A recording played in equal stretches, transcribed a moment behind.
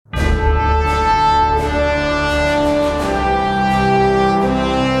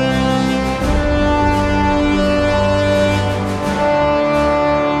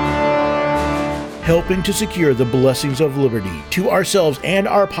helping to secure the blessings of liberty to ourselves and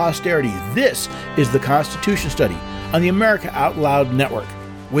our posterity. This is the Constitution Study on the America Out Loud Network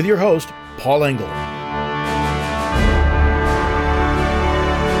with your host, Paul Engel.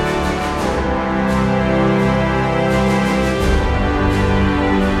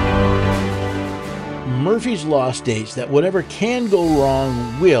 Murphy's Law states that whatever can go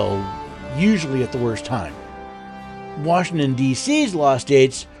wrong will, usually at the worst time. Washington, D.C.'s law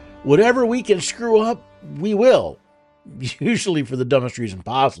states whatever we can screw up, we will, usually for the dumbest reason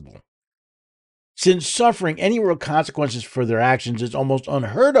possible. Since suffering any real consequences for their actions is almost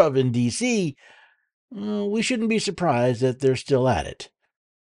unheard of in D.C., we shouldn't be surprised that they're still at it.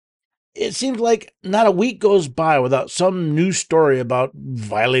 It seems like not a week goes by without some news story about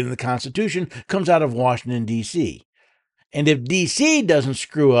violating the Constitution comes out of Washington, D.C. And if D.C. doesn't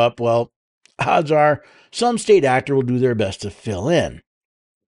screw up, well, odds are some state actor will do their best to fill in.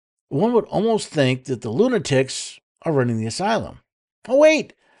 One would almost think that the lunatics are running the asylum. Oh,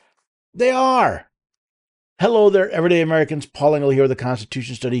 wait, they are. Hello there, everyday Americans. Paul Engel here with the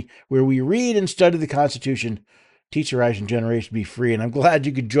Constitution Study, where we read and study the Constitution, teach the rising generation to be free. And I'm glad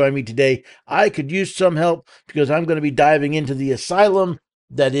you could join me today. I could use some help because I'm going to be diving into the asylum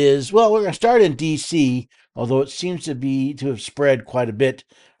that is, well, we're going to start in D.C., although it seems to have spread quite a bit.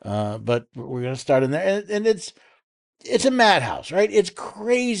 But we're going to start in there. And it's a madhouse, right? It's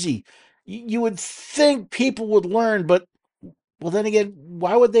crazy. You would think people would learn, but, well, then again,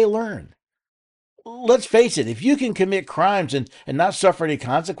 why would they learn? Let's face it, if you can commit crimes and not suffer any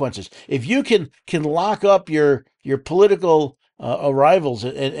consequences, if you can lock up your political rivals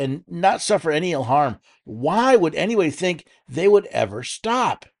and not suffer any ill harm, why would anybody think they would ever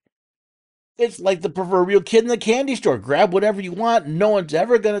stop? It's like the proverbial kid in the candy store. Grab whatever you want. No one's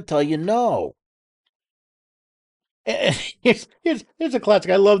ever going to tell you no. Here's a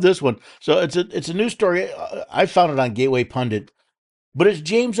classic. I love this one. So it's a news story. I found it on Gateway Pundit, but it's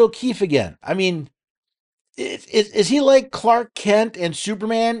James O'Keefe again. I mean, is he like Clark Kent and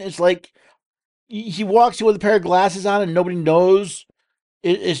Superman? It's like he walks in with a pair of glasses on and nobody knows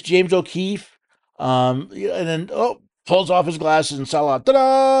it's James O'Keefe. And then pulls off his glasses and salah,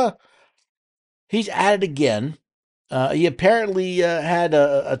 ta-da! He's at it again. He apparently had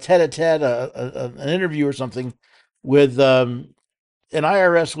a tete-a-tete, an interview or something with an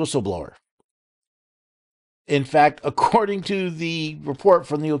IRS whistleblower. In fact, according to the report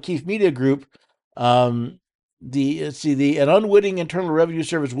from the O'Keefe Media Group, an unwitting Internal Revenue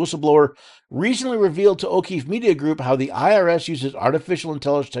Service whistleblower recently revealed to O'Keefe Media Group how the IRS uses artificial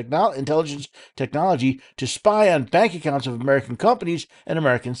intelligence technology to spy on bank accounts of American companies and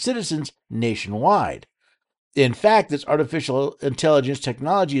American citizens nationwide. In fact, this artificial intelligence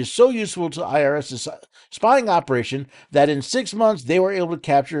technology is so useful to IRS's spying operation that in 6 months they were able to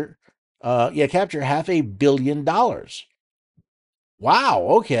capture $500 million. Wow,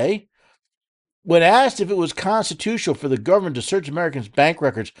 okay. When asked if it was constitutional for the government to search Americans' bank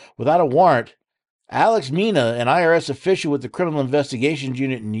records without a warrant, Alex Mina, an IRS official with the Criminal Investigations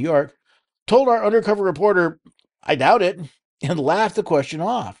Unit in New York, told our undercover reporter, "I doubt it," and laughed the question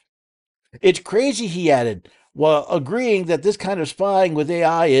off. It's crazy, he added. While agreeing that this kind of spying with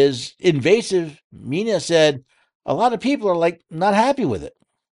AI is invasive, Mina said a lot of people are not happy with it.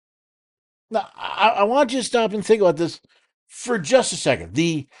 Now, I want you to stop and think about this for just a second.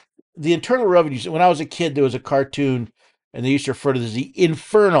 The Internal Revenue, when I was a kid, there was a cartoon, and they used to refer to this as the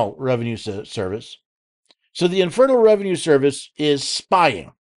Infernal Revenue Service. So the Infernal Revenue Service is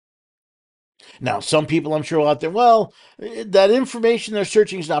spying. Now, some people I'm sure out there, well, that information they're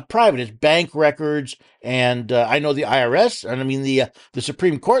searching is not private. It's bank records, and I know the IRS, and I mean the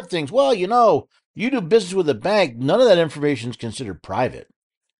Supreme Court thinks, well, you do business with a bank, none of that information is considered private.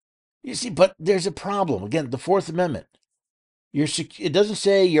 You see, but there's a problem. Again, the Fourth Amendment. It doesn't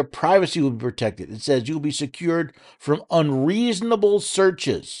say your privacy will be protected. It says you'll be secured from unreasonable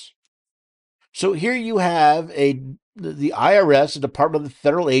searches. So here you have the IRS, a Department of the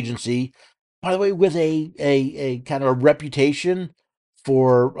Federal Agency, by the way, with a kind of a reputation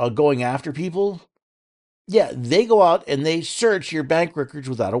for going after people. Yeah, they go out and they search your bank records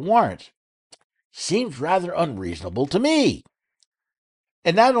without a warrant. Seems rather unreasonable to me.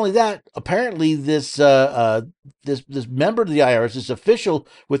 And not only that, apparently this member of the IRS, this official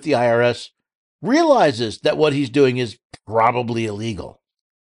with the IRS, realizes that what he's doing is probably illegal.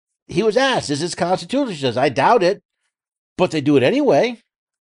 He was asked, is this constitutional? He says, I doubt it, but they do it anyway.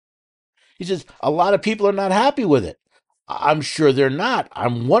 He says, a lot of people are not happy with it. I'm sure they're not.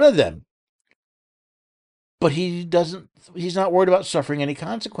 I'm one of them. But he's not worried about suffering any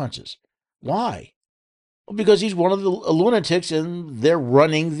consequences. Why? Well, because he's one of the lunatics and they're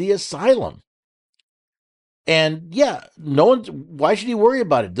running the asylum. And yeah, no one's. Why should he worry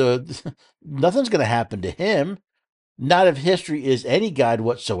about it? Nothing's going to happen to him. Not if history is any guide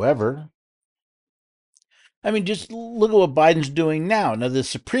whatsoever. I mean, just look at what Biden's doing now. Now, the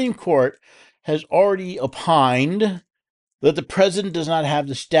Supreme Court has already opined that the president does not have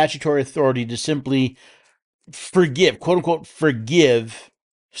the statutory authority to simply forgive, quote unquote, forgive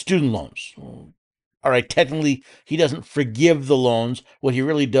student loans. All right, technically, he doesn't forgive the loans. What he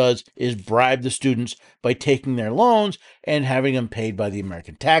really does is bribe the students by taking their loans and having them paid by the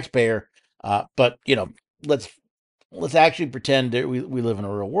American taxpayer. But let's actually pretend that we live in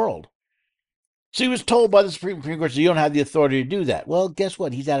a real world. So he was told by the Supreme Court, so you don't have the authority to do that. Well, guess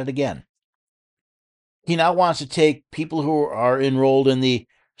what? He's at it again. He now wants to take people who are enrolled in the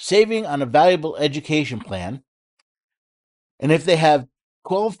Saving on a Valuable Education Plan, and if they have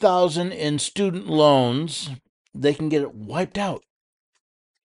 12,000 in student loans, they can get it wiped out.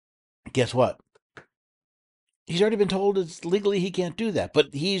 Guess what? He's already been told it's legally he can't do that,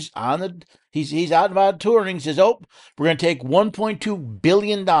 but he's out and about touring. He says, "Oh, we're going to take $1.2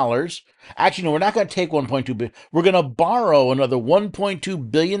 billion. Actually, no, we're not going to take 1.2 billion. We're going to borrow another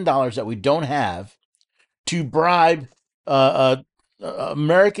 $1.2 billion that we don't have to bribe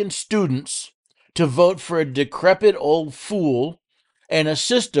American students to vote for a decrepit old fool and a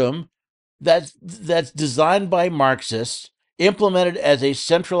system that's designed by Marxists, implemented as a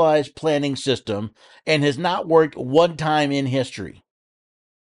centralized planning system, and has not worked one time in history.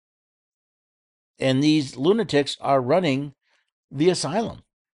 And these lunatics are running the asylum.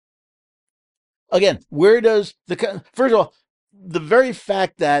 Again, where does first of all, the very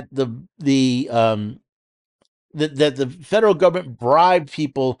fact that that the federal government bribed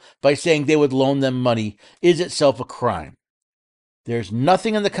people by saying they would loan them money is itself a crime. There's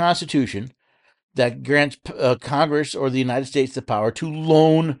nothing in the Constitution that grants Congress or the United States the power to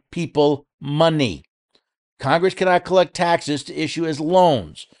loan people money. Congress cannot collect taxes to issue as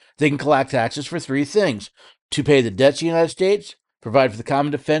loans. They can collect taxes for three things: to pay the debts of the United States, provide for the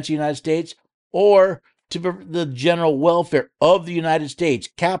common defense of the United States, or to the general welfare of the United States.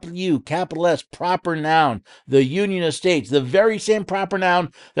 Capital U, capital S, proper noun, the Union of States, the very same proper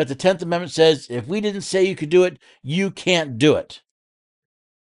noun that the 10th Amendment says, if we didn't say you could do it, you can't do it.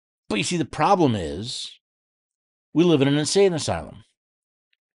 But you see, the problem is we live in an insane asylum.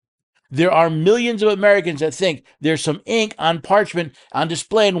 There are millions of Americans that think there's some ink on parchment on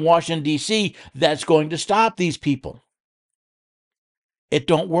display in Washington, D.C. that's going to stop these people. It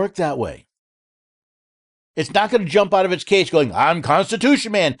don't work that way. It's not going to jump out of its cage going, "I'm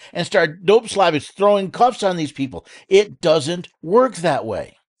Constitution Man," and start dope slabbers throwing cuffs on these people. It doesn't work that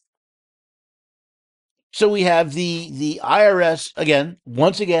way. So we have the IRS,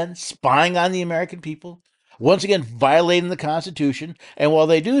 once again, spying on the American people, once again, violating the Constitution. And while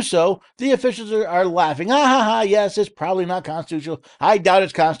they do so, the officials are laughing. Ha ha ha, yes, it's probably not constitutional. I doubt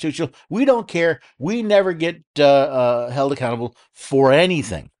it's constitutional. We don't care. We never get held accountable for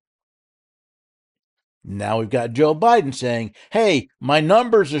anything. Now we've got Joe Biden saying, "Hey, my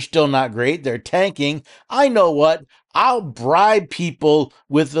numbers are still not great. They're tanking. I know what? I'll bribe people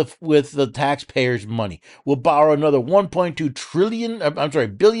with the taxpayers' money. We'll borrow another 1.2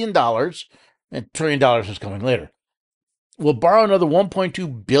 billion dollars, and $1 trillion is coming later. We'll borrow another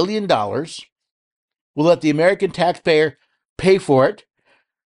 $1.2 billion. We'll let the American taxpayer pay for it,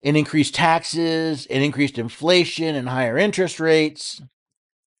 and increase taxes, and increased inflation, and higher interest rates.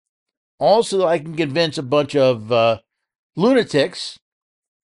 Also, I can convince a bunch of lunatics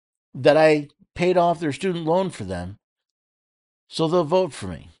that I paid off their student loan for them, so they'll vote for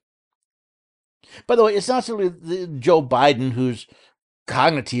me." By the way, it's not simply Joe Biden who's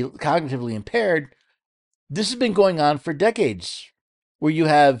cognitively impaired. This has been going on for decades, where you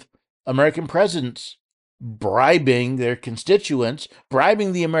have American presidents bribing their constituents,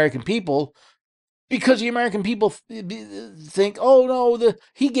 bribing the American people, because the American people think, "Oh no,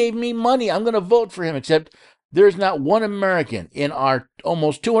 he gave me money, I'm going to vote for him." Except there's not one American in our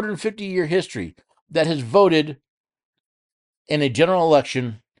almost 250-year history that has voted in a general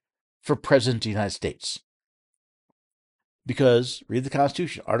election for president of the United States. Because, read the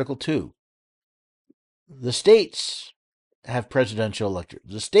Constitution, Article 2, the states have presidential electors.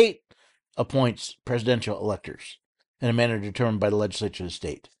 The state appoints presidential electors in a manner determined by the legislature of the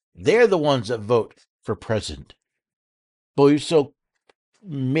state. They're the ones that vote for president. But we've so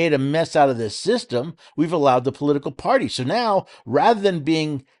made a mess out of this system, we've allowed the political party. So now, rather than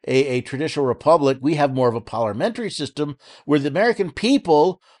being a traditional republic, we have more of a parliamentary system where the American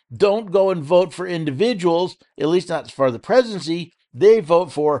people don't go and vote for individuals, at least not for the presidency. They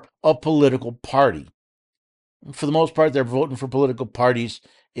vote for a political party. For the most part, they're voting for political parties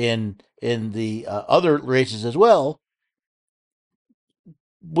in the other races as well,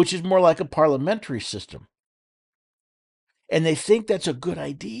 which is more like a parliamentary system. And they think that's a good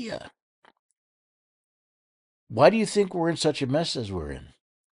idea. Why do you think we're in such a mess as we're in?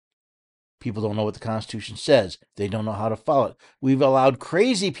 People don't know what the Constitution says. They don't know how to follow it. We've allowed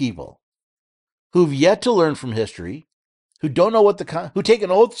crazy people who've yet to learn from history, who don't know what who take an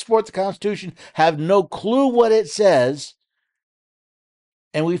oath to support the Constitution, have no clue what it says,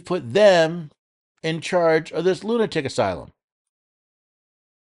 and we've put them in charge of this lunatic asylum.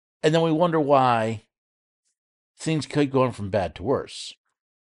 And then we wonder why things keep going from bad to worse.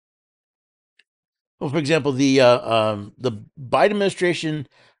 Well, for example, the Biden administration,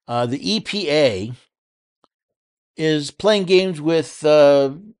 the EPA, is playing games with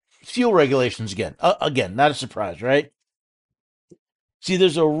fuel regulations again. Again, not a surprise, right? See,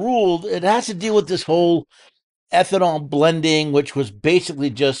 there's a rule. It has to deal with this whole ethanol blending, which was basically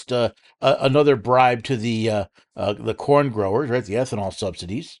just another bribe to the corn growers, right? The ethanol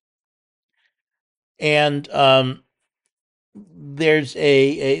subsidies. And there's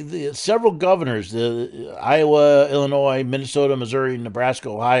several governors, the Iowa, Illinois, Minnesota, Missouri, Nebraska,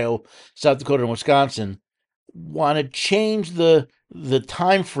 Ohio, South Dakota, and Wisconsin, want to change the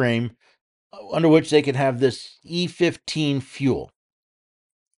time frame under which they can have this E15 fuel.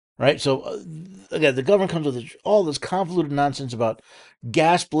 Right. So again, the government comes with all this convoluted nonsense about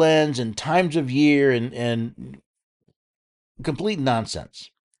gas blends and times of year and complete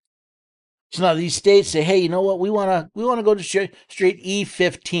nonsense. So now these states say, "Hey, you know what? We wanna go to straight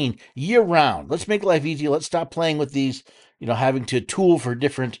E15 year round. Let's make life easy. Let's stop playing with these, having to tool for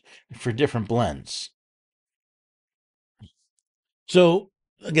different blends." So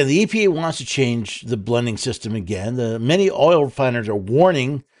again, the EPA wants to change the blending system again. Many oil refiners are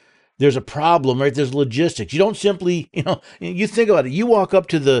warning there's a problem, right? There's logistics. You don't simply, you think about it. You walk up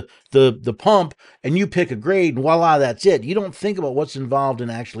to the pump and you pick a grade, and voila, that's it. You don't think about what's involved in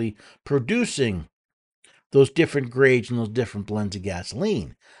actually producing those different grades and those different blends of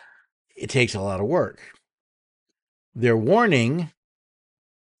gasoline. It takes a lot of work. They're warning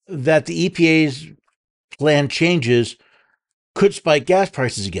that the EPA's plan changes could spike gas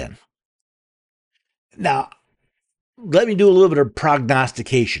prices again. Now, let me do a little bit of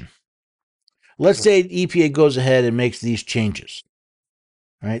prognostication. Let's say EPA goes ahead and makes these changes.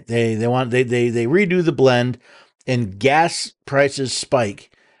 Right? They redo the blend, and gas prices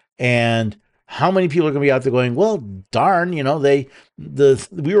spike. And how many people are going to be out there going, well, darn,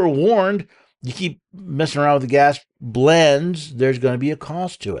 we were warned. You keep messing around with the gas blends, there's going to be a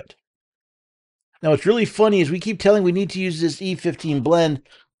cost to it. Now, what's really funny is we keep telling we need to use this E15 blend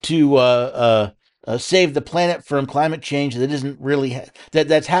to save the planet from climate change. That isn't really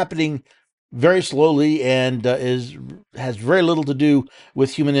that's happening very slowly and has very little to do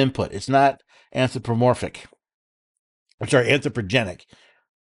with human input. It's not anthropomorphic. I'm sorry, anthropogenic.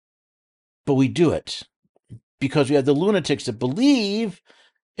 But we do it because we have the lunatics that believe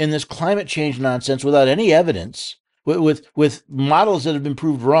in this climate change nonsense without any evidence, with models that have been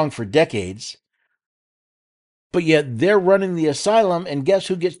proved wrong for decades. But yet they're running the asylum, and guess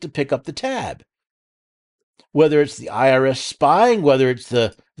who gets to pick up the tab? Whether it's the IRS spying, whether it's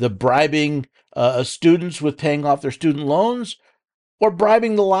the bribing students with paying off their student loans, or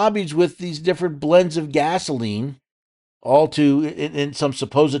bribing the lobbies with these different blends of gasoline, all in some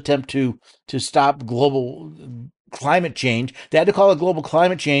supposed attempt to stop global climate change. They had to call it global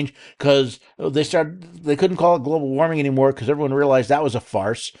climate change because they couldn't call it global warming anymore because everyone realized that was a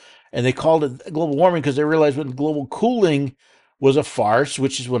farce. And they called it global warming because they realized when global cooling was a farce,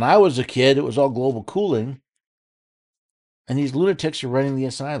 which is when I was a kid, it was all global cooling. And these lunatics are running the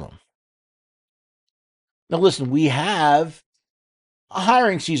asylum. Now, listen, we have a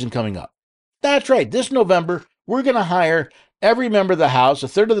hiring season coming up. That's right. This November, we're going to hire every member of the House, a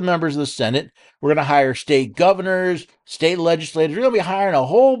third of the members of the Senate. We're going to hire state governors, state legislators. We're going to be hiring a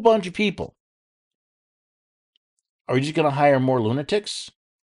whole bunch of people. Are we just going to hire more lunatics?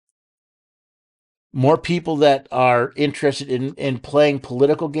 More people that are interested in playing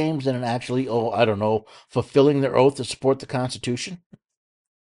political games than in actually, fulfilling their oath to support the Constitution?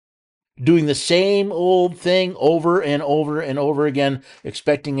 Doing the same old thing over and over and over again,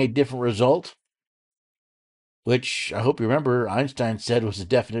 expecting a different result? Which I hope you remember Einstein said was the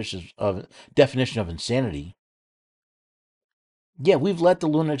definition of insanity. Yeah, we've let the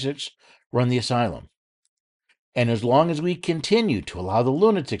lunatics run the asylum. And as long as we continue to allow the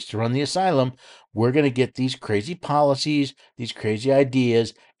lunatics to run the asylum, we're going to get these crazy policies, these crazy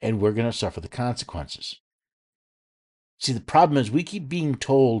ideas, and we're going to suffer the consequences. See, the problem is we keep being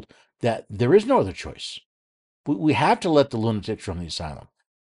told that there is no other choice. We have to let the lunatics run the asylum.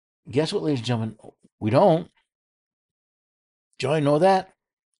 Guess what, ladies and gentlemen? We don't. Do you know that?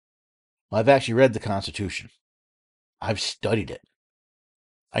 Well, I've actually read the Constitution. I've studied it.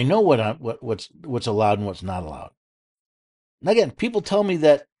 I know what's allowed and what's not allowed. And again, people tell me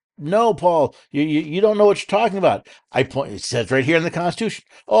that no, Paul, you don't know what you're talking about. I point. It says right here in the Constitution.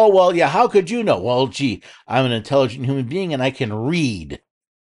 Oh well, yeah. How could you know? Well, gee, I'm an intelligent human being and I can read.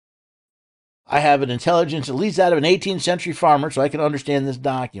 I have an intelligence at least out of an 18th century farmer, so I can understand this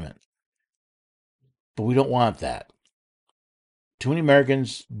document. But we don't want that. Too many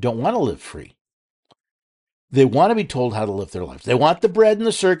Americans don't want to live free. They want to be told how to live their lives. They want the bread and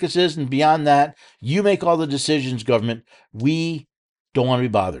the circuses, and beyond that, you make all the decisions, government. We don't want to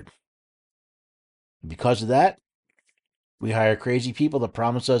be bothered. Because of that, we hire crazy people that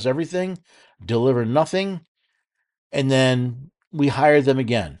promise us everything, deliver nothing, and then we hire them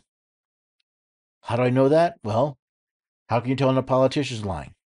again. How do I know that? Well, how can you tell when a politician's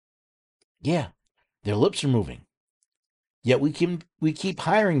lying? Yeah, their lips are moving. Yet we keep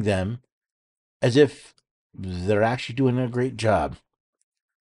hiring them as if they're actually doing a great job.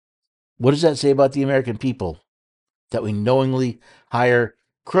 What does that say about the American people? That we knowingly hire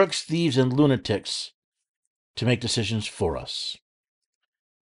crooks, thieves, and lunatics to make decisions for us.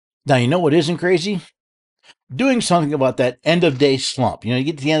 Now, you know what isn't crazy? Doing something about that end of day slump. You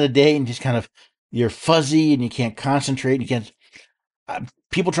get to the end of the day and just kind of, you're fuzzy and you can't concentrate. And you can't.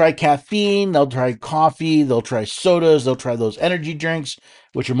 People try caffeine, they'll try coffee, they'll try sodas, they'll try those energy drinks,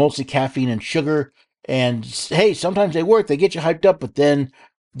 which are mostly caffeine and sugar. And hey, sometimes they work, they get you hyped up, but then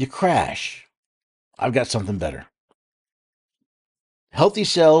you crash. I've got something better. Healthy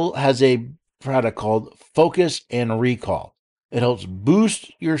Cell has a product called Focus and Recall. It helps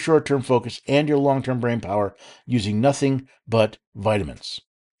boost your short-term focus and your long-term brain power using nothing but vitamins.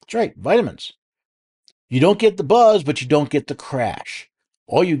 That's right, vitamins. You don't get the buzz, but you don't get the crash.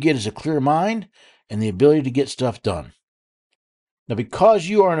 All you get is a clear mind and the ability to get stuff done. Now, because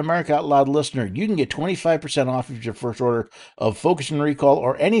you are an America Out Loud listener, you can get 25% off of your first order of Focus and Recall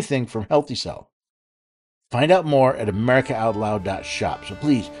or anything from Healthy Cell. Find out more at americaoutloud.shop. So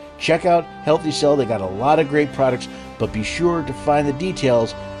please check out Healthy Cell. They got a lot of great products, but be sure to find the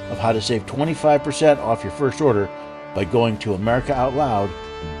details of how to save 25% off your first order by going to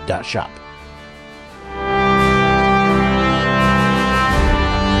americaoutloud.shop.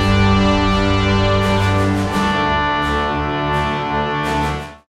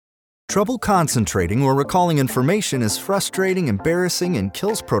 Trouble concentrating or recalling information is frustrating, embarrassing, and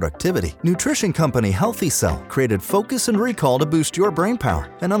kills productivity. Nutrition company Healthy Cell created Focus and Recall to boost your brain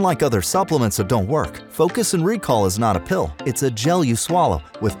power. And unlike other supplements that don't work, Focus and Recall is not a pill. It's a gel you swallow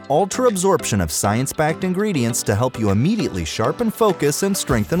with ultra-absorption of science-backed ingredients to help you immediately sharpen focus and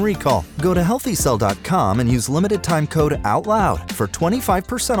strengthen recall. Go to healthycell.com and use limited time code OUTLOUD for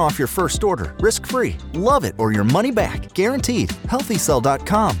 25% off your first order. Risk-free. Love it or your money back. Guaranteed.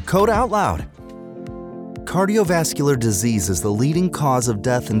 Healthycell.com. Code OUTLOUD. Cardiovascular disease is the leading cause of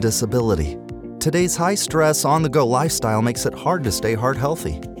death and disability. Today's high-stress, on-the-go lifestyle makes it hard to stay heart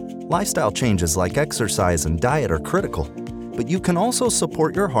healthy. Lifestyle changes like exercise and diet are critical, but you can also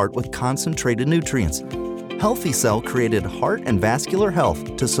support your heart with concentrated nutrients. Healthy Cell created Heart and Vascular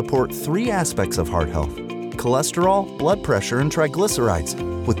Health to support 3 aspects of heart health: cholesterol, blood pressure, and triglycerides,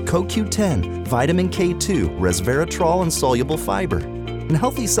 with CoQ10, vitamin K2, resveratrol, and soluble fiber. And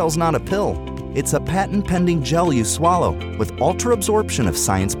Healthy Cell's not a pill. It's a patent-pending gel you swallow with ultra-absorption of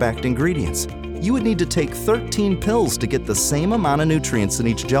science-backed ingredients. You would need to take 13 pills to get the same amount of nutrients in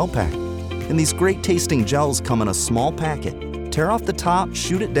each gel pack. And these great-tasting gels come in a small packet. Tear off the top,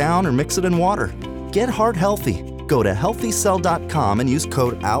 shoot it down, or mix it in water. Get heart healthy. Go to healthycell.com and use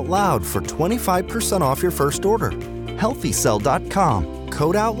code OUTLOUD for 25% off your first order. Healthycell.com.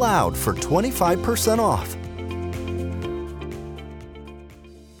 Code OUTLOUD for 25% off.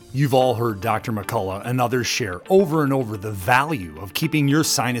 You've all heard Dr. McCullough and others share over and over the value of keeping your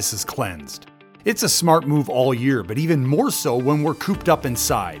sinuses cleansed. It's a smart move all year, but even more so when we're cooped up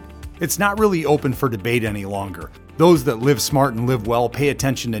inside. It's not really open for debate any longer. Those that live smart and live well pay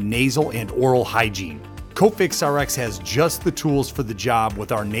attention to nasal and oral hygiene. Cofix RX has just the tools for the job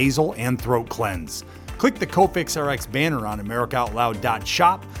with our nasal and throat cleanse. Click the Cofix RX banner on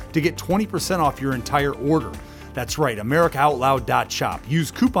americaoutloud.shop to get 20% off your entire order. That's right, americaoutloud.shop.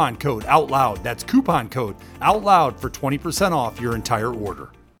 Use coupon code OUTLOUD. That's coupon code OUTLOUD for 20% off your entire order.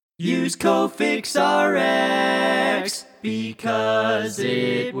 Use Cofix RX because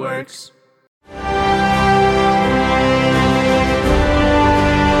it works.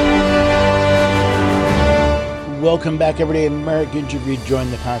 Welcome back, everyday Americans. You've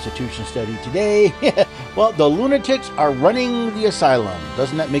rejoined the Constitution study today. Well, the lunatics are running the asylum.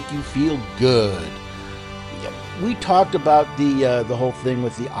 Doesn't that make you feel good? We talked about the whole thing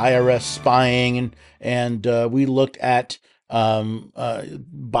with the IRS spying, and we looked at Biden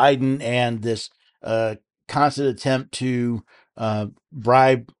and this constant attempt to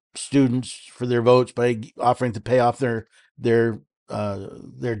bribe students for their votes by offering to pay off their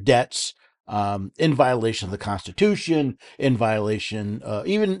debts, in violation of the Constitution, in violation,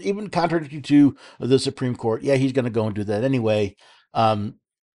 even contradictory to the Supreme Court. Yeah, he's going to go and do that anyway. And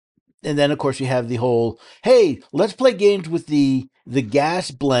then, of course, you have the whole, hey, let's play games with the gas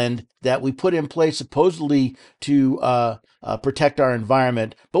blend that we put in place supposedly to protect our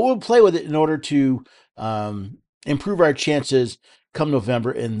environment, but we'll play with it in order to improve our chances come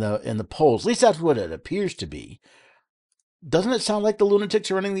November in the polls. At least that's what it appears to be. Doesn't it sound like the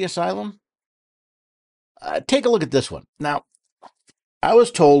lunatics are running the asylum? Take a look at this one. Now, I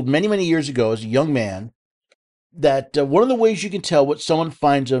was told many, many years ago as a young man that one of the ways you can tell what someone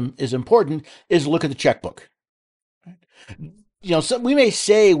finds is important is look at the checkbook. So we may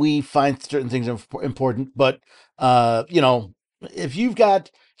say we find certain things important, but if you've got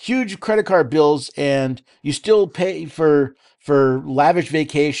huge credit card bills and you still pay for lavish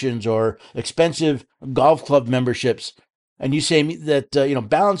vacations or expensive golf club memberships, and you say that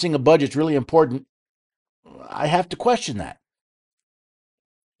balancing a budget is really important, I have to question that.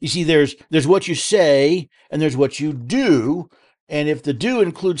 You see, there's what you say and there's what you do. And if the do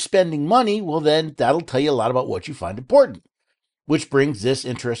includes spending money, well, then that'll tell you a lot about what you find important, which brings this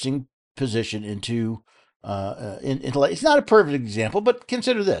interesting position into light. It's not a perfect example, but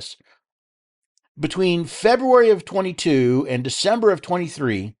consider this. Between February of 22 and December of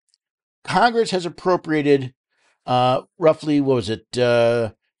 23, Congress has appropriated roughly, what was it,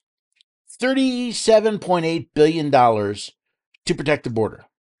 $37.8 billion to protect the border.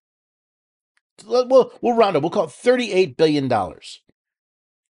 We'll round up. We'll call it $38 billion.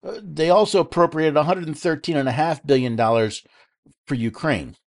 They also appropriated $113.5 billion for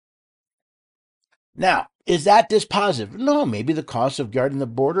Ukraine. Now, is that dispositive? No, maybe the costs of guarding the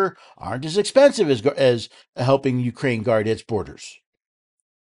border aren't as expensive as helping Ukraine guard its borders.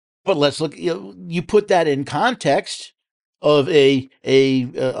 But let's look. You put that in context of a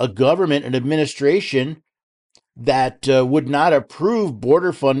government, an administration that would not approve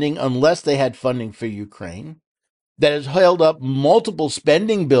border funding unless they had funding for Ukraine, that has held up multiple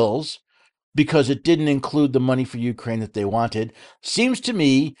spending bills because it didn't include the money for Ukraine that they wanted. Seems to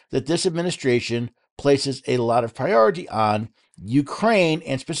me that this administration places a lot of priority on Ukraine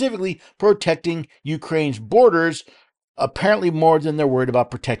and specifically protecting Ukraine's borders, apparently more than they're worried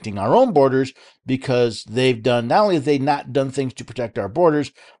about protecting our own borders, because they've done, not only have they not done things to protect our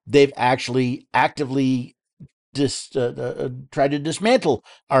borders, they've actually actively tried to dismantle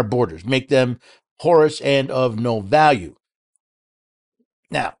our borders, make them porous and of no value.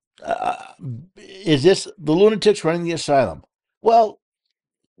 Now, is this the lunatics running the asylum? Well,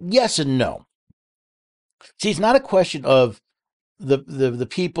 yes and no. See, it's not a question of the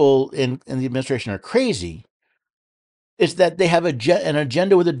people in the administration are crazy. It's that they have an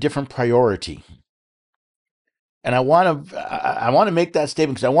agenda with a different priority. And I want to make that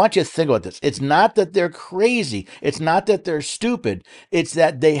statement because I want you to think about this. It's not that they're crazy. It's not that they're stupid. It's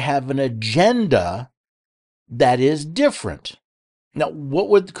that they have an agenda that is different. Now,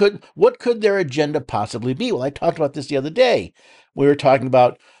 what could their agenda possibly be? Well, I talked about this the other day. We were talking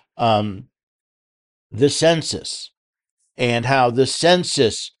about the census and how the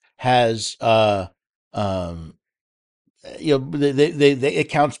census has it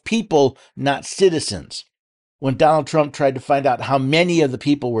counts people, not citizens. When Donald Trump tried to find out how many of the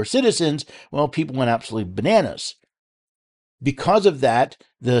people were citizens, well, people went absolutely bananas. Because of that,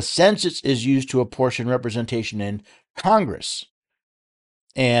 the census is used to apportion representation in Congress.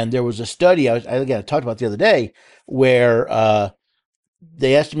 And there was a study I talked about the other day where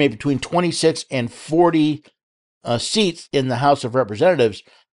they estimate between 26 and 40 seats in the House of Representatives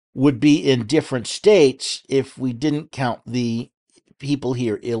would be in different states if we didn't count the people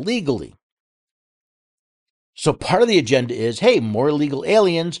here illegally. So part of the agenda is, hey, more illegal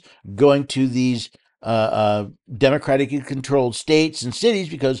aliens going to these democratically controlled states and cities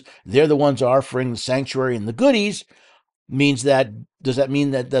because they're the ones offering the sanctuary and the goodies. Does that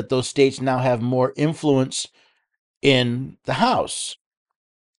mean that those states now have more influence in the House?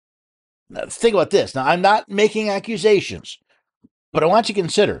 Now, think about this. Now, I'm not making accusations, but I want you to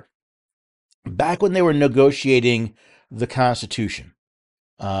consider back when they were negotiating the Constitution.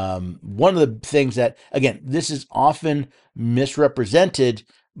 One of the things that, again, this is often misrepresented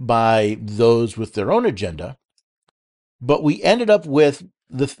by those with their own agenda, But we ended up with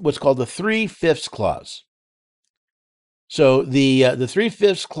what's called the 3/5 clause. So the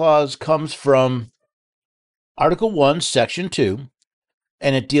 3/5 clause comes from Article 1, Section 2,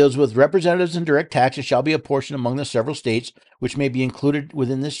 and it deals with representatives and direct taxes shall be apportioned among the several states which may be included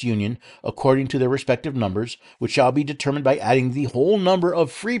within this union according to their respective numbers, which shall be determined by adding the whole number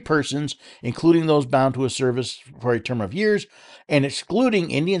of free persons, including those bound to a service for a term of years, and excluding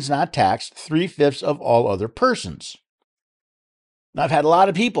Indians not taxed 3/5 of all other persons. Now, I've had a lot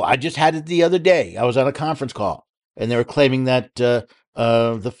of people. I just had it the other day. I was on a conference call, and they were claiming that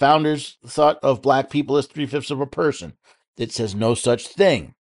the founders thought of black people as 3/5 of a person. It says no such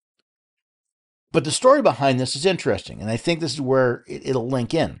thing. But the story behind this is interesting, and I think this is where it'll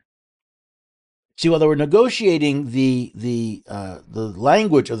link in. See, while they were negotiating the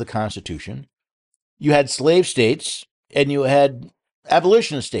language of the Constitution, you had slave states and you had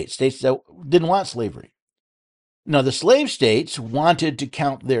abolitionist states, states that didn't want slavery. Now, the slave states wanted to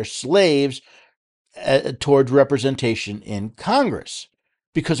count their slaves towards representation in Congress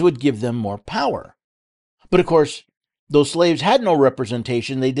because it would give them more power. But of course, those slaves had no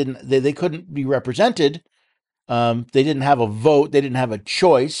representation. They couldn't be represented. They didn't have a vote. They didn't have a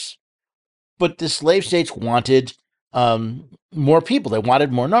choice. But the slave states wanted more people. They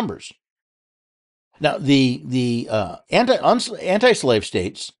wanted more numbers. Now, the anti-slave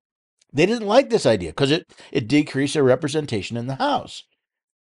states, they didn't like this idea because it decreased their representation in the House.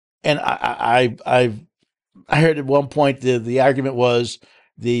 And I heard at one point the argument was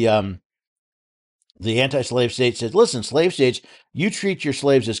the anti-slave states said, listen, slave states, you treat your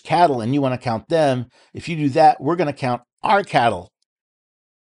slaves as cattle and you want to count them. If you do that, we're going to count our cattle.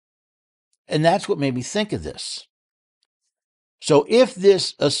 And that's what made me think of this. So if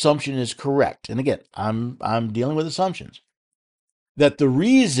this assumption is correct, and again, I'm dealing with assumptions, that the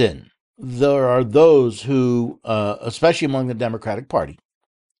reason there are those who, especially among the Democratic Party,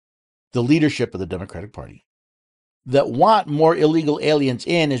 the leadership of the Democratic Party, that want more illegal aliens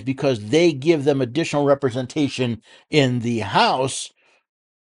in is because they give them additional representation in the House,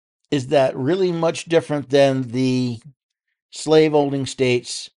 is that really much different than the slave-owning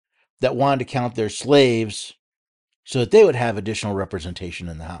states that wanted to count their slaves so that they would have additional representation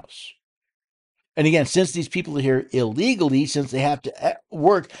in the House? And again, since these people are here illegally, since they have to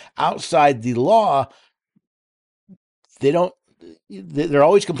work outside the law, they're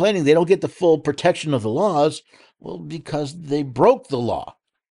always complaining they don't get the full protection of the laws. Well, because they broke the law.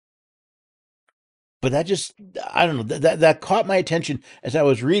 But I don't know, that caught my attention as I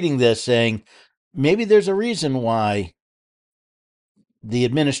was reading this, saying maybe there's a reason why the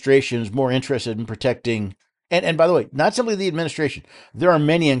administration is more interested in protecting, and by the way, not simply the administration, there are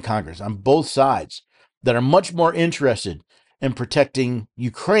many in Congress on both sides that are much more interested in protecting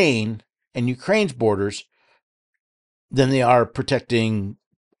Ukraine and Ukraine's borders than they are protecting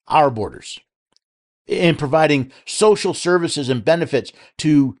our borders, in providing social services and benefits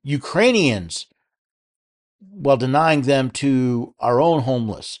to Ukrainians while denying them to our own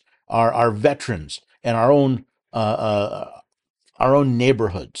homeless, our veterans, and our own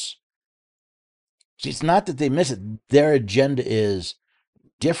neighborhoods. See, it's not that they miss it. Their agenda is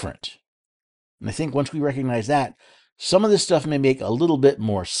different. And I think once we recognize that, some of this stuff may make a little bit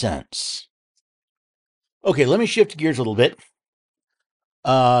more sense. Okay, let me shift gears a little bit.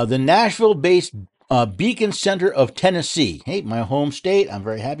 The Nashville-based Beacon Center of Tennessee, hey, my home state, I'm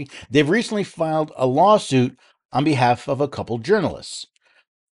very happy. They've recently filed a lawsuit on behalf of a couple journalists.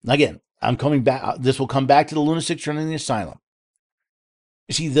 Again, I'm coming back. This will come back to the lunatics running the asylum.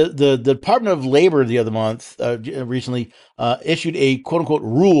 You see, the Department of Labor the other month recently issued a quote-unquote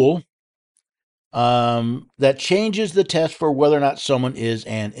rule that changes the test for whether or not someone is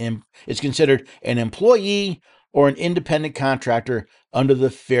considered an employee or an independent contractor under the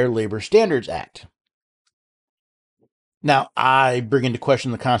Fair Labor Standards Act. Now, I bring into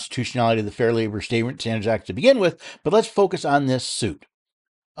question the constitutionality of the Fair Labor Standards Act to begin with, but let's focus on this suit.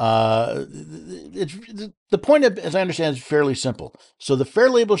 The point, as I understand, is fairly simple. So the Fair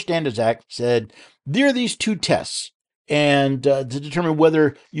Labor Standards Act said there are these two tests, and to determine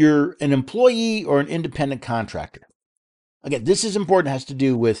whether you're an employee or an independent contractor. Again, this is important. It has to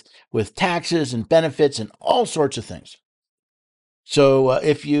do with taxes and benefits and all sorts of things. So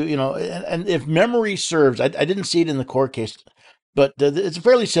if and if memory serves, I didn't see it in the court case, but it's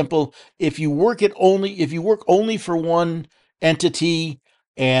fairly simple. If you work only for one entity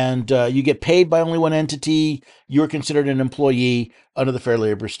and you get paid by only one entity, you're considered an employee under the Fair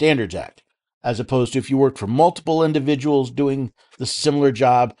Labor Standards Act. As opposed to if you work for multiple individuals doing the similar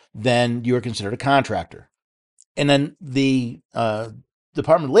job, then you're considered a contractor. And then the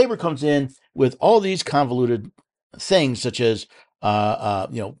Department of Labor comes in with all these convoluted things such as, I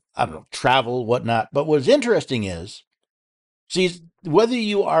don't know, travel, whatnot. But what's interesting is, see, whether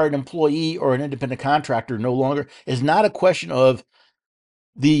you are an employee or an independent contractor no longer is not a question of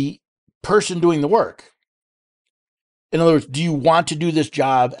the person doing the work. In other words, do you want to do this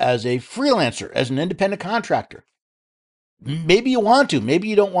job as a freelancer, as an independent contractor? Maybe you want to. Maybe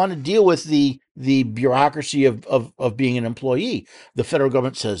you don't want to deal with the bureaucracy of being an employee. The federal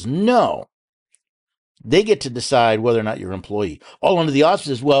government says no. They get to decide whether or not you're an employee. All under the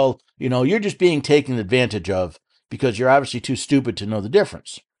auspices, well, you're just being taken advantage of because you're obviously too stupid to know the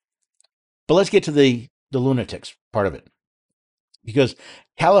difference. But let's get to the lunatics part of it. Because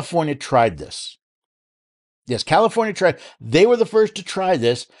California tried this. Yes, California tried. They were the first to try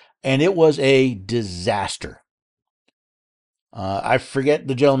this, and it was a disaster. I forget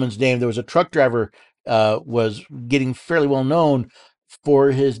the gentleman's name. There was a truck driver was getting fairly well known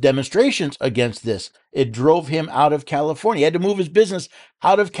for his demonstrations against this. It drove him out of California. He had to move his business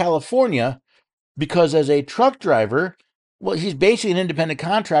out of California because as a truck driver, well, he's basically an independent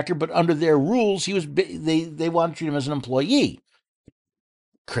contractor, but under their rules, they want to treat him as an employee.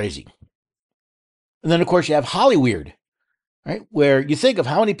 Crazy. And then, of course, you have Hollyweird, right? Where you think of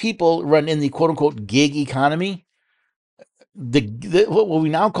how many people run in the quote-unquote gig economy. What we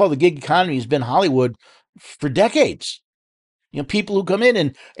now call the gig economy has been Hollywood for decades. People who come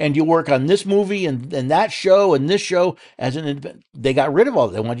in and you work on this movie and that show and this show they got rid of all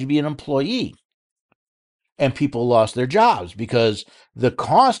that. They wanted you to be an employee. And people lost their jobs because the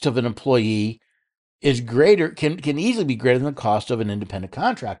cost of an employee is greater, can easily be greater than the cost of an independent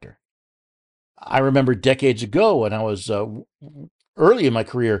contractor. I remember decades ago when I was early in my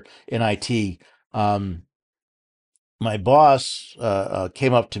career in IT, my boss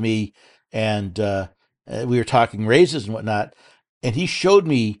came up to me and we were talking raises and whatnot, and he showed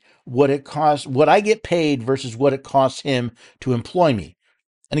me what it costs, what I get paid versus what it costs him to employ me.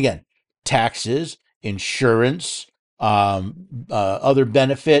 And again, taxes, insurance, other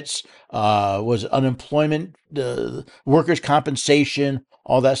benefits, was unemployment, workers' compensation,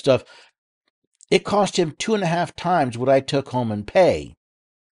 all that stuff. It cost him 2.5 times what I took home in pay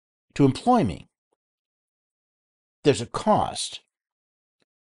to employ me. There's a cost.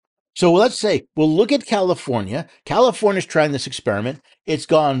 So let's say, well, look at California. California's trying this experiment. It's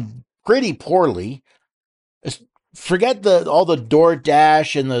gone pretty poorly. Forget all the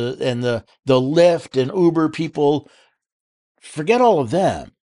DoorDash and the Lyft and Uber people. Forget all of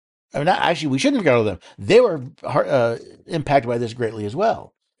them. I mean, actually, we shouldn't forget all of them. They were impacted by this greatly as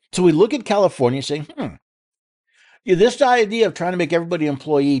well. So we look at California saying, this idea of trying to make everybody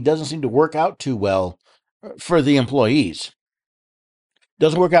employee doesn't seem to work out too well for the employees.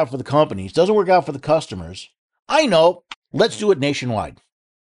 Doesn't work out for the companies. Doesn't work out for the customers. I know. Let's do it nationwide.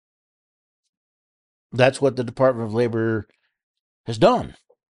 That's what the Department of Labor has done.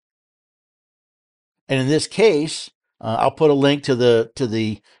 And in this case, I'll put a link to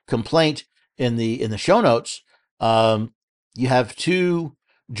the complaint in the show notes. You have 2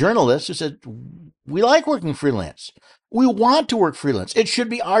 journalists who said, we like working freelance. We want to work freelance. It should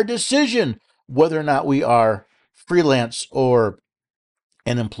be our decision whether or not we are freelance or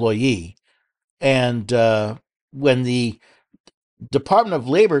an employee. And when the Department of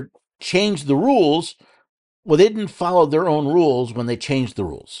Labor changed the rules, well, they didn't follow their own rules when they changed the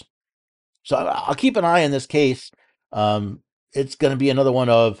rules. So I'll keep an eye on this case. It's going to be another one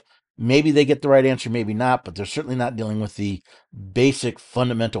of maybe they get the right answer, maybe not, but they're certainly not dealing with the basic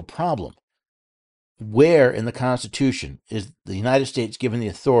fundamental problem. Where in the Constitution is the United States given the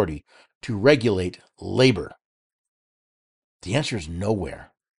authority to regulate labor? The answer is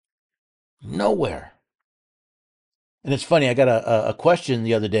nowhere. Nowhere. And it's funny, I got a question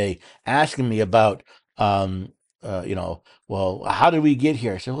the other day asking me about, well, how did we get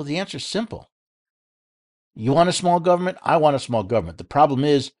here? I said, well, the answer is simple. You want a small government? I want a small government. The problem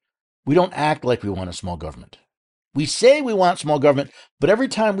is we don't act like we want a small government. We say we want small government, but every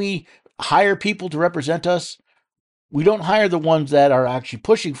time we hire people to represent us, we don't hire the ones that are actually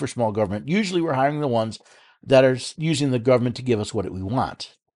pushing for small government. Usually we're hiring the ones that are using the government to give us what we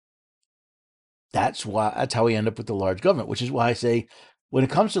want. That's how we end up with the large government, which is why I say when it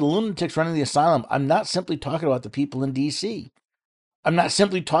comes to the lunatics running the asylum, I'm not simply talking about the people in D.C. I'm not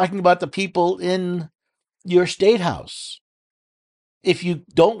simply talking about the people in your state house. If you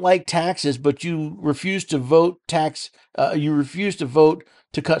don't like taxes, but you refuse to vote you refuse to vote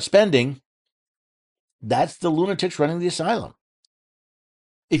to cut spending, that's the lunatics running the asylum.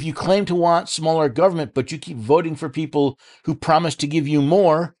 If you claim to want smaller government, but you keep voting for people who promise to give you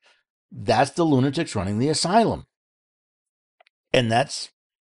more, that's the lunatics running the asylum. And that's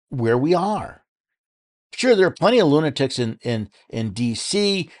where we are. Sure, there are plenty of lunatics in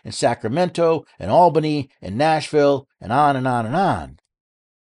D.C., in Sacramento, in Albany, in Nashville, and on and on and on.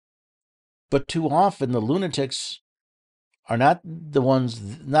 But too often the lunatics are not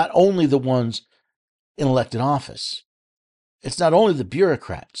only the ones in elected office. It's not only the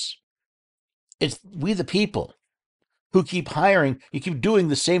bureaucrats. It's we the people who keep hiring, you keep doing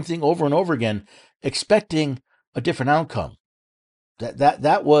the same thing over and over again, expecting a different outcome.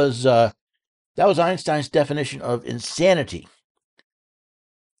 That was Einstein's definition of insanity.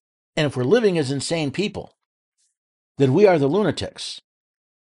 And if we're living as insane people, then we are the lunatics.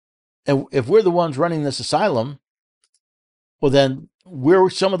 And if we're the ones running this asylum, well, then we're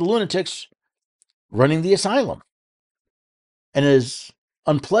some of the lunatics running the asylum. And as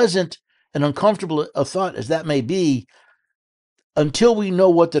unpleasant and uncomfortable a thought as that may be, until we know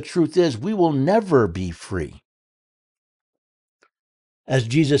what the truth is, we will never be free. As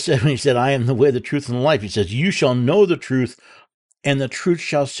Jesus said when he said, I am the way, the truth, and the life, he says, you shall know the truth, and the truth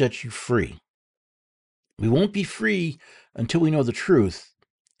shall set you free. We won't be free until we know the truth,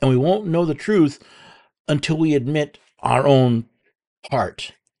 and we won't know the truth until we admit our own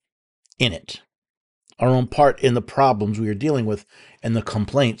part in it, our own part in the problems we are dealing with and the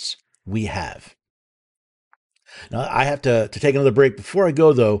complaints we have. Now, I have to take another break. Before I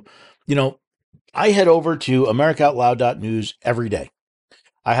go, though, I head over to AmericaOutloud.news every day.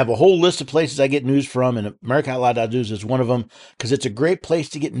 I have a whole list of places I get news from, and AmericaOutloud.news is one of them because it's a great place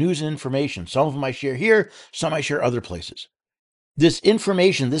to get news and information. Some of them I share here, some I share other places. This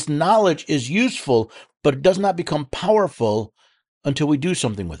information, this knowledge is useful, but it does not become powerful until we do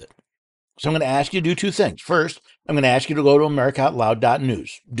something with it. So I'm going to ask you to do two things. First, I'm going to ask you to go to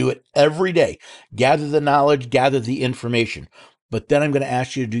AmericaOutloud.news. Do it every day. Gather the knowledge, gather the information. But then I'm going to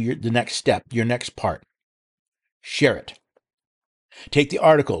ask you to do the next step, your next part. Share it. Take the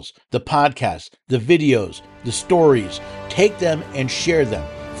articles, the podcasts, the videos, the stories, take them and share them.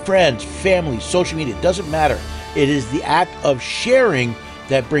 Friends, family, social media, it doesn't matter. It is the act of sharing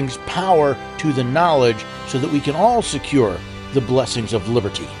that brings power to the knowledge so that we can all secure the blessings of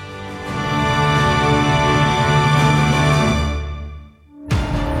liberty.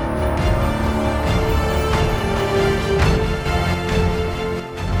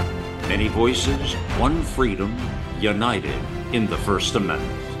 Many voices, one freedom, united in the First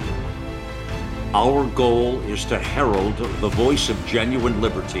Amendment. Our goal is to herald the voice of genuine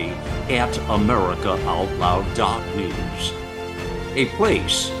liberty at AmericaOutloud.news, a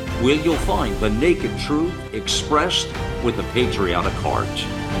place where you'll find the naked truth expressed with a patriotic heart.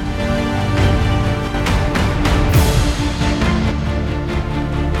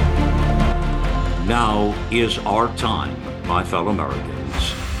 Now is our time, my fellow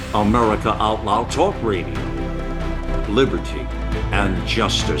Americans. America Out Loud Talk Radio. Liberty and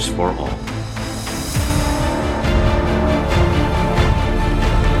justice for all.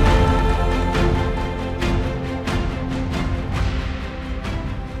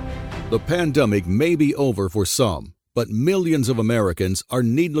 The pandemic may be over for some, but millions of Americans are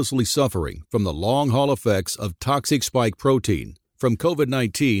needlessly suffering from the long-haul effects of toxic spike protein from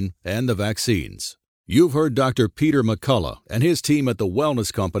COVID-19 and the vaccines. You've heard Dr. Peter McCullough and his team at the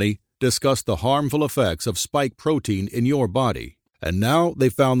Wellness Company discuss the harmful effects of spike protein in your body. And now they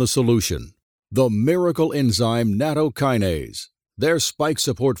found the solution. The miracle enzyme nattokinase. Their spike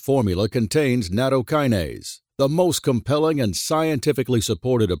support formula contains nattokinase, the most compelling and scientifically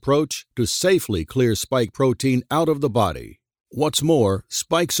supported approach to safely clear spike protein out of the body. What's more,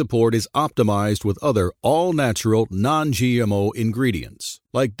 spike support is optimized with other all-natural, non-GMO ingredients,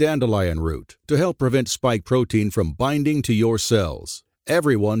 like dandelion root, to help prevent spike protein from binding to your cells.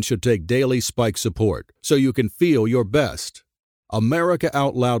 Everyone should take daily spike support so you can feel your best. America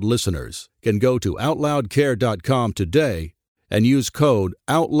Out Loud listeners can go to OutLoudCare.com today and use code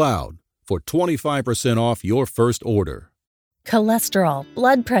OUTLOUD for 25% off your first order. Cholesterol,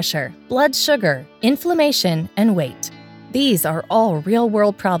 blood pressure, blood sugar, inflammation, and weight. These are all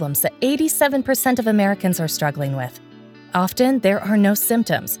real-world problems that 87% of Americans are struggling with. Often, there are no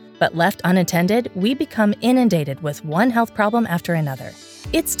symptoms, but left unattended, we become inundated with one health problem after another.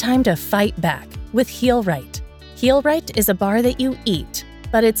 It's time to fight back with Heal Right. Heal Right is a bar that you eat,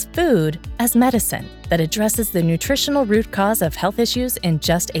 but it's food as medicine that addresses the nutritional root cause of health issues in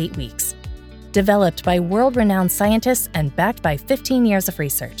just 8 weeks. Developed by world-renowned scientists and backed by 15 years of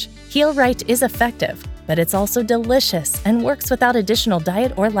research, Heal Right is effective, but it's also delicious and works without additional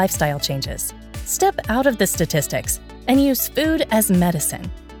diet or lifestyle changes. Step out of the statistics and use food as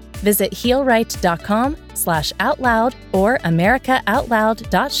medicine. Visit healright.com/outloud or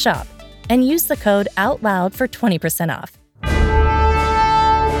americaoutloud.shop and use the code OUTLOUD for 20% off.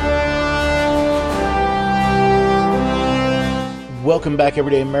 Welcome back,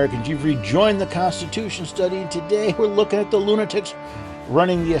 everyday Americans. You've rejoined the Constitution study, and today we're looking at the lunatics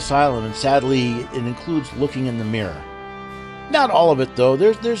running the asylum, and sadly, it includes looking in the mirror. Not all of it, though.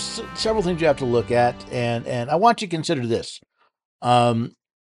 There's several things you have to look at, and I want you to consider this.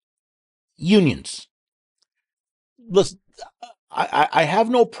 Unions. Listen, I have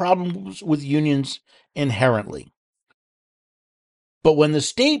no problems with unions inherently. But when the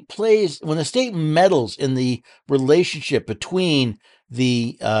state meddles in the relationship between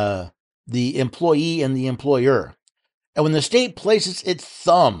the employee and the employer, and when the state places its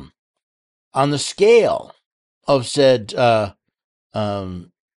thumb on the scale of said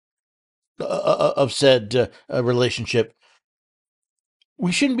relationship,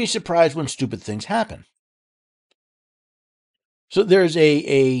 we shouldn't be surprised when stupid things happen. So there's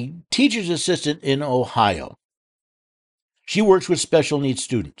a teacher's assistant in Ohio. She works with special needs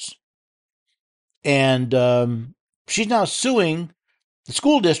students. And she's now suing the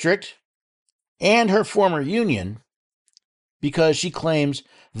school district and her former union because she claims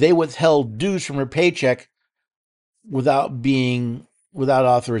they withheld dues from her paycheck without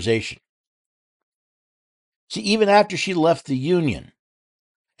authorization. See, even after she left the union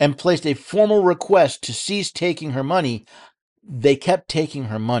and placed a formal request to cease taking her money, they kept taking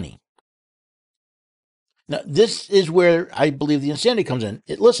her money. Now, this is where I believe the insanity comes in.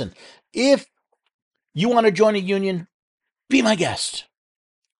 Listen, if you want to join a union, be my guest.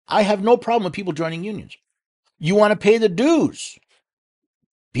 I have no problem with people joining unions. You want to pay the dues,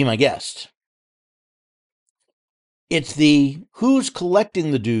 be my guest. It's the who's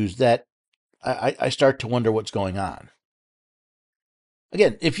collecting the dues that I start to wonder what's going on.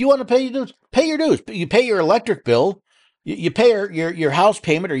 Again, if you want to pay your dues, pay your dues. You pay your electric bill, you pay your house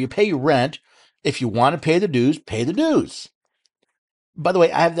payment, or you pay your rent. If you want to pay the dues, pay the dues. By the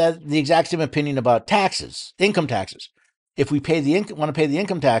way, I have the exact same opinion about taxes, income taxes. If we want to pay the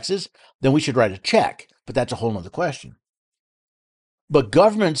income taxes, then we should write a check. But that's a whole other question. But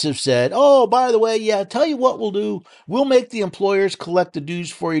governments have said, oh, by the way, yeah, tell you what we'll do. We'll make the employers collect the dues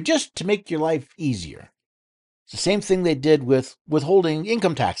for you just to make your life easier. It's the same thing they did with withholding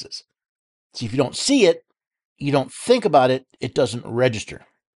income taxes. See, if you don't see it, you don't think about it, it doesn't register.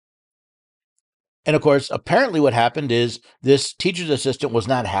 And of course, apparently what happened is this teacher's assistant was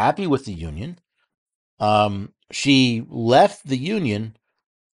not happy with the union. She left the union,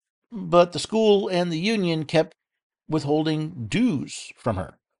 but the school and the union kept withholding dues from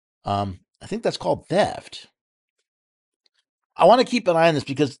her. I think that's called theft. I want to keep an eye on this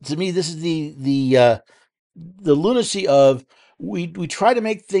because to me, this is the lunacy of we try to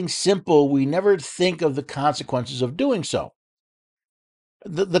make things simple. We never think of the consequences of doing so.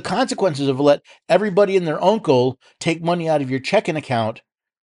 The consequences of let everybody and their uncle take money out of your checking account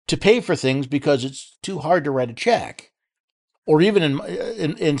to pay for things because it's too hard to write a check, or even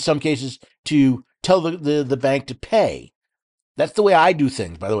in some cases to tell the bank to pay. That's the way I do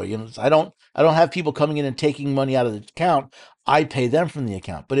things, by the way. I don't have people coming in and taking money out of the account. I pay them from the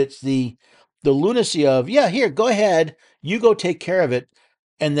account. But it's the lunacy of, yeah, here, go ahead, you go take care of it,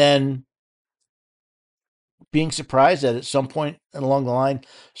 and then being surprised that at some point along the line,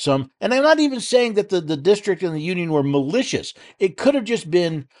 and I'm not even saying that the district and the union were malicious. It could have just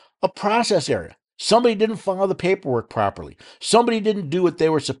been a process error. Somebody didn't file the paperwork properly. Somebody didn't do what they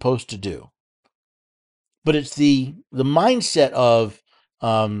were supposed to do. But it's the mindset of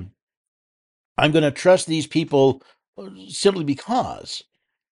I'm going to trust these people simply because.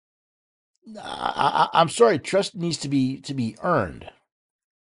 I'm sorry, trust needs to be earned.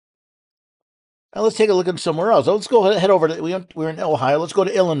 Now let's take a look at somewhere else. Let's go head over to we're in Ohio. Let's go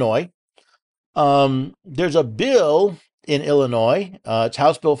to Illinois. There's a bill in Illinois. It's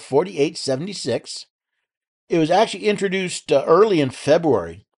House Bill 4876. It was actually introduced early in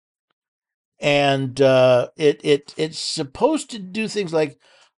February. And it's supposed to do things like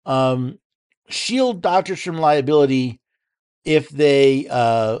shield doctors from liability if they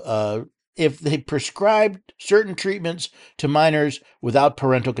prescribed certain treatments to minors without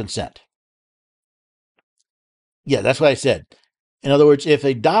parental consent. Yeah, that's what I said. In other words, if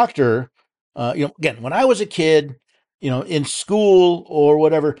a doctor, again, when I was a kid, in school or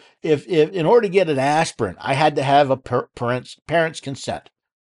whatever, if in order to get an aspirin, I had to have a parent's consent.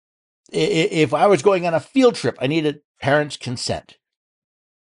 If I was going on a field trip, I needed parents' consent.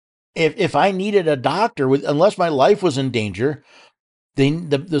 If I needed a doctor, unless my life was in danger,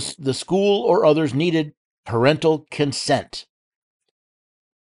 the school or others needed parental consent.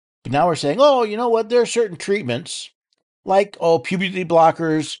 But now we're saying, oh, you know what? There are certain treatments like puberty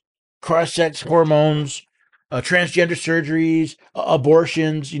blockers, cross-sex hormones, transgender surgeries,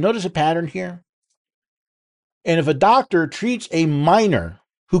 abortions. You notice a pattern here? And if a doctor treats a minor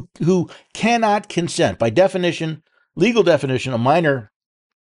who cannot consent, by definition, legal definition, a minor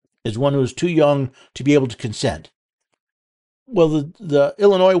is one who is too young to be able to consent. Well, the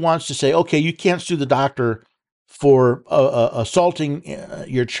Illinois wants to say, okay, you can't sue the doctor for assaulting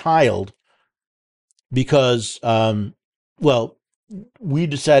your child because, well, we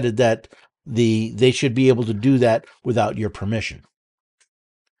decided that they should be able to do that without your permission.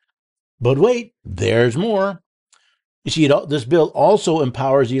 But wait, there's more. You see, this bill also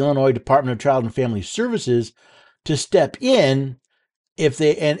empowers the Illinois Department of Child and Family Services to step in if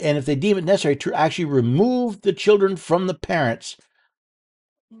they and if they deem it necessary to actually remove the children from the parents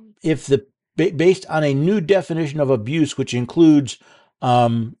if based on a new definition of abuse, which includes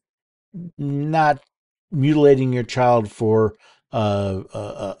not mutilating your child for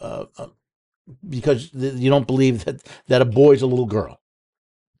because you don't believe that a boy is a little girl.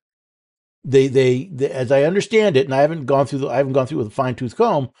 They as I understand it, and I haven't gone through it with a fine tooth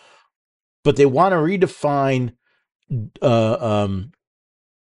comb, but they want to redefine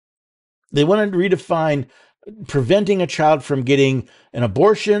preventing a child from getting an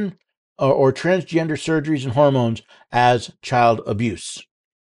abortion or transgender surgeries and hormones as child abuse.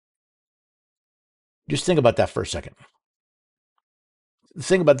 Just think about that for a second.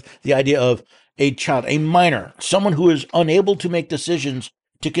 Think about the idea of a child, a minor, someone who is unable to make decisions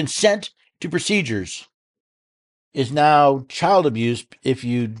to consent to procedures is now child abuse if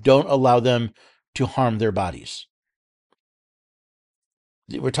you don't allow them to harm their bodies.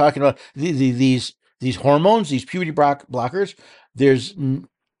 We're talking about these hormones, these puberty blockers. There's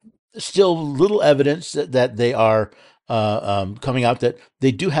still little evidence that they are coming out that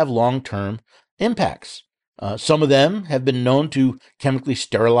they do have long-term impacts. Some of them have been known to chemically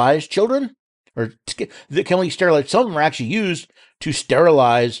sterilize children, or chemically sterilize. Some of them are actually used to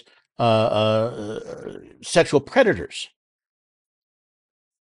sterilize sexual predators.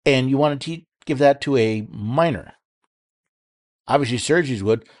 And you want to give that to a minor. Obviously, surgeries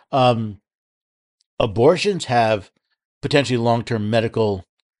would. Abortions have potentially long-term medical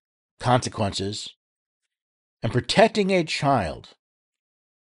consequences. And protecting a child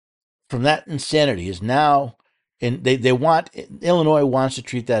from that insanity is now, and Illinois wants to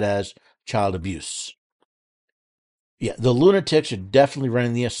treat that as child abuse. Yeah, the lunatics are definitely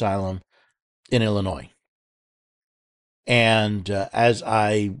running the asylum in Illinois. And as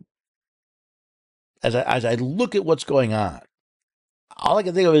I look at what's going on, all I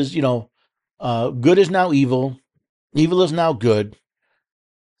can think of is, good is now evil, evil is now good,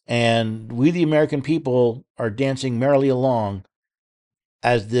 and we, the American people, are dancing merrily along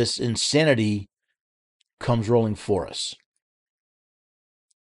as this insanity comes rolling for us.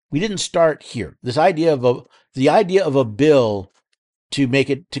 We didn't start here. This idea of a bill to make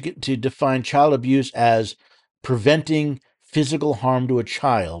it to define child abuse as preventing physical harm to a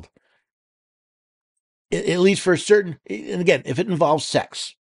child, at least for a certain, and again, if it involves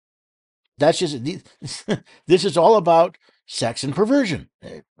sex, that's just this is all about sex and perversion.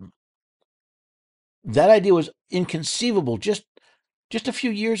 That idea was inconceivable just a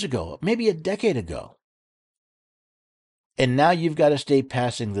few years ago, maybe a decade ago. And now you've got a state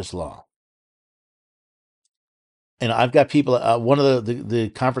passing this law. And I've got people, one of the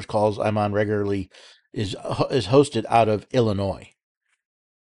conference calls I'm on regularly is hosted out of Illinois.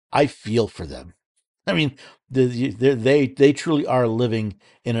 I feel for them. I mean, they truly are living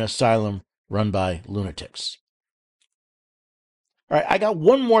in an asylum run by lunatics. All right, I got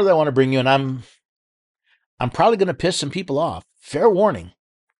one more that I want to bring you, and I'm probably going to piss some people off. Fair warning.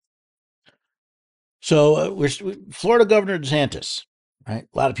 So Florida Governor DeSantis, right?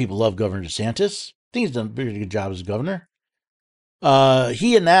 A lot of people love Governor DeSantis. I think he's done a pretty good job as governor.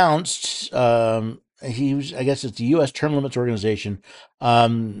 He announced, I guess it's the U.S. Term Limits Organization.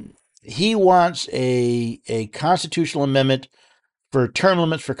 He wants a constitutional amendment for term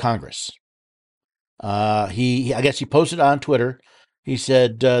limits for Congress. I guess he posted on Twitter. He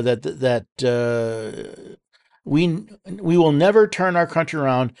said that we will never turn our country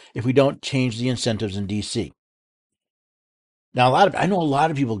around if we don't change the incentives in D.C. Now, I know a lot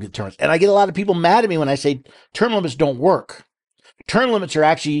of people get terms, and I get a lot of people mad at me when I say term limits don't work. Term limits are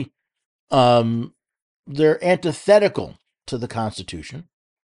actually, they're antithetical to the Constitution,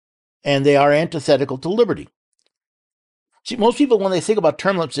 and they are antithetical to liberty. See, most people, when they think about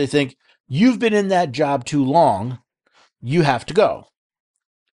term limits, they think, you've been in that job too long, you have to go.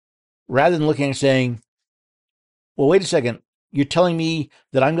 Rather than looking and saying, well, wait a second, you're telling me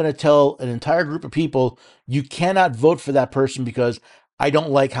that I'm going to tell an entire group of people you cannot vote for that person because I don't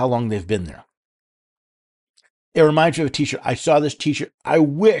like how long they've been there. It reminds me of a t-shirt. I saw this t-shirt. I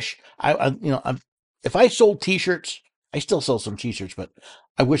wish I'm If I sold T-shirts, I still sell some T-shirts, but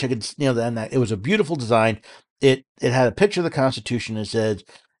I wish I could nail that. It was a beautiful design. It had a picture of the Constitution that said,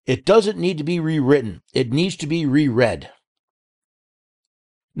 "It doesn't need to be rewritten. It needs to be reread."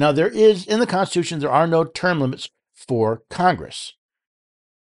 Now, in the Constitution, there are no term limits for Congress.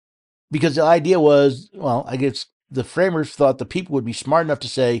 Because the idea was, well, I guess the framers thought the people would be smart enough to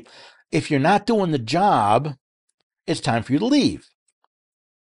say, if you're not doing the job, it's time for you to leave.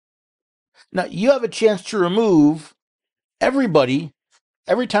 Now, you have a chance to remove everybody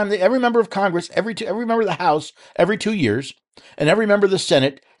every member of Congress, every member of the House every 2 years, and every member of the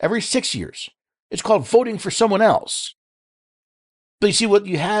Senate every 6 years. It's called voting for someone else. But you see, what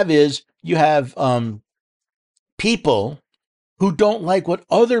you have is people who don't like what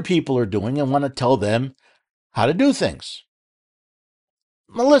other people are doing and want to tell them how to do things.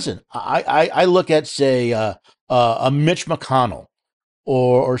 Now, listen, I look at, say, a Mitch McConnell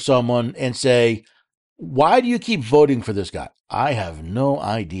or someone and say, why do you keep voting for this guy? I have no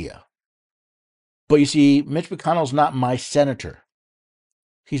idea. But you see, Mitch McConnell's not my senator.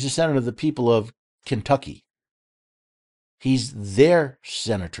 He's a senator of the people of Kentucky. He's their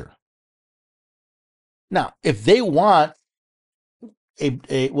senator. Now, if they want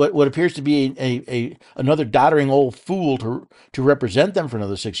what appears to be another doddering old fool to represent them for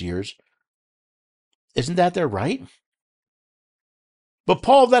another 6 years, isn't that their right? But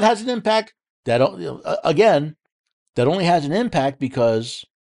Paul, that has an impact. That only has an impact because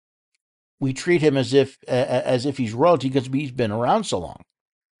we treat him as if he's royalty because he's been around so long.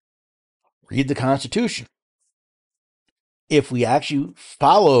 Read the Constitution. If we actually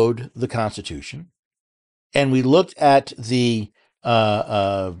followed the Constitution and we looked at the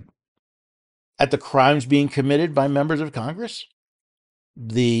crimes being committed by members of Congress,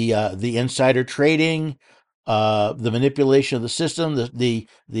 the insider trading, the manipulation of the system, the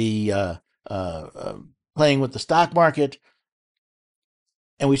playing with the stock market,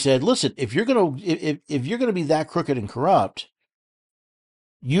 and we said, listen, if you're gonna be that crooked and corrupt,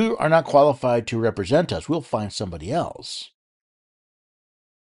 you are not qualified to represent us. We'll find somebody else.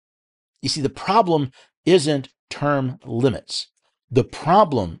 You see, the problem isn't term limits. The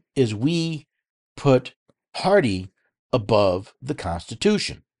problem is we put party above the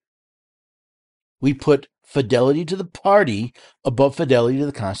Constitution. We put fidelity to the party above fidelity to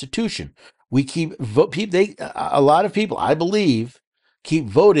the Constitution. We keep a lot of people, I believe, keep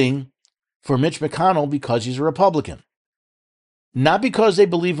voting for Mitch McConnell because he's a Republican. Not because they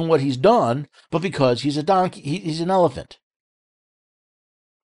believe in what he's done, but because he's a donkey. He's an elephant.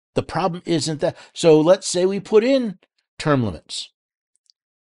 The problem isn't that. So let's say we put in term limits.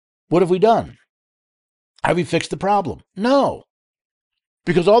 What have we done? Have we fixed the problem? No.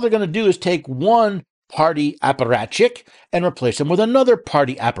 Because all they're going to do is take one party apparatchik and replace them with another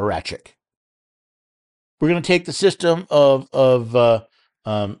party apparatchik. We're going to take the system of what's the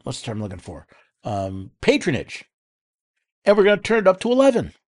term I'm looking for? Patronage. And we're going to turn it up to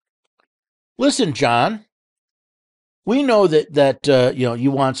 11. Listen, John, we know that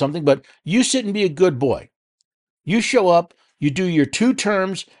you want something, but you sit and be a good boy. You show up, you do your 2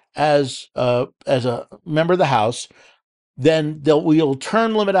 terms as a member of the House. Then we'll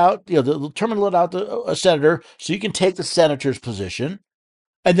term limit out, they'll term limit out a senator, so you can take the senator's position.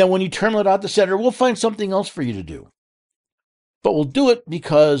 And then when you term limit out the senator, we'll find something else for you to do. But we'll do it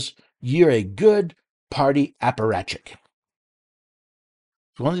because you're a good party apparatchik.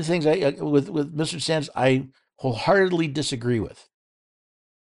 One of the things with Mr. Sanders, I wholeheartedly disagree with.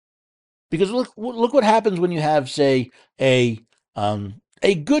 Because look what happens when you have, say, a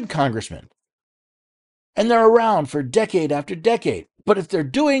good congressman, and they're around for decade after decade. But if they're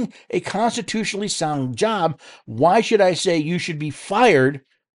doing a constitutionally sound job, why should I say you should be fired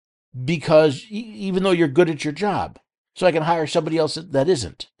because even though you're good at your job, so I can hire somebody else that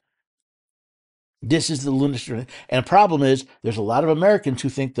isn't? This is the lunatic. And the problem is there's a lot of Americans who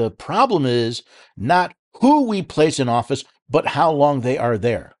think the problem is not who we place in office, but how long they are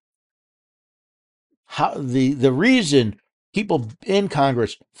there. The reason people in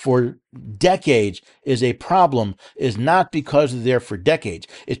Congress for decades is a problem is not because they're there for decades.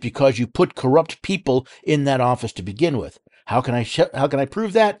 It's because you put corrupt people in that office to begin with. How can I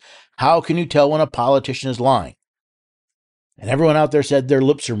prove that? How can you tell when a politician is lying? And everyone out there said their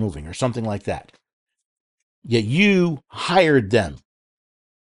lips are moving or something like that. Yet you hired them.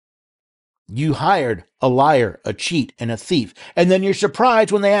 You hired a liar, a cheat, and a thief. And then you're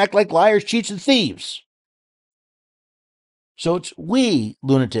surprised when they act like liars, cheats, and thieves. So it's we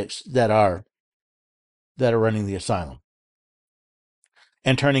lunatics that are running the asylum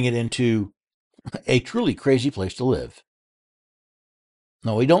and turning it into a truly crazy place to live.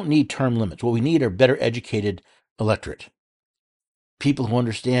 No, we don't need term limits. What we need are better educated electorate. People who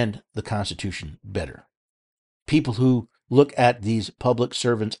understand the Constitution better. People who look at these public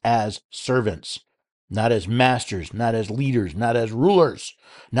servants as servants, not as masters, not as leaders, not as rulers,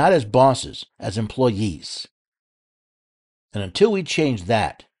 not as bosses, as employees. And until we change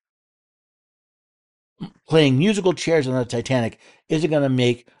that, playing musical chairs on the Titanic isn't going to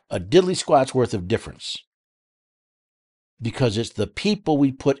make a diddly squat's worth of difference. Because it's the people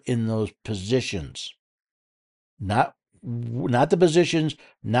we put in those positions. Not the positions,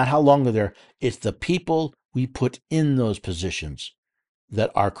 not how long they're there. It's the people we put in those positions that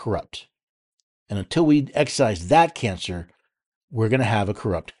are corrupt. And until we excise that cancer, we're going to have a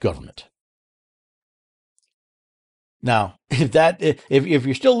corrupt government. Now, if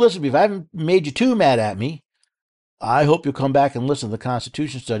you're still listening, if I haven't made you too mad at me, I hope you'll come back and listen to the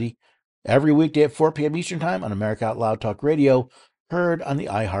Constitution Study every weekday at 4 p.m. Eastern Time on America Out Loud Talk Radio, heard on the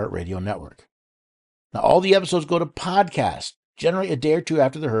iHeartRadio network. Now, all the episodes go to podcast, generally a day or two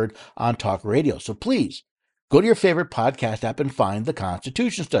after they're heard on Talk Radio. So please, go to your favorite podcast app and find the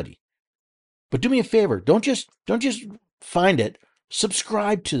Constitution Study. But do me a favor, don't just find it,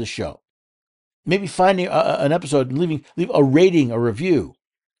 subscribe to the show. Maybe finding an episode and leave a rating, a review.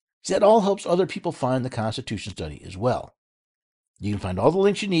 See, that all helps other people find the Constitution Study as well. You can find all the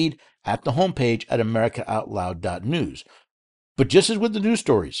links you need at the homepage at americaoutloud.news. But just as with the news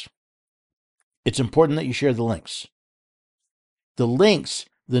stories, it's important that you share the links. The links,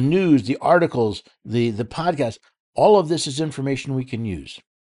 the news, the articles, the podcast, all of this is information we can use.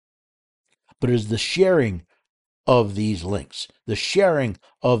 But it is the sharing of these links, the sharing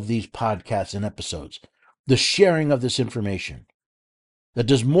of these podcasts and episodes, the sharing of this information that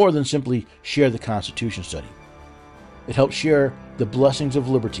does more than simply share the Constitution Study. It helps share the blessings of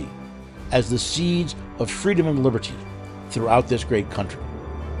liberty as the seeds of freedom and liberty throughout this great country.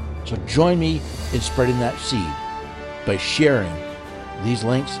 So join me in spreading that seed by sharing these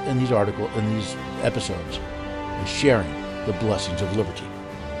links and these articles and these episodes and sharing the blessings of liberty.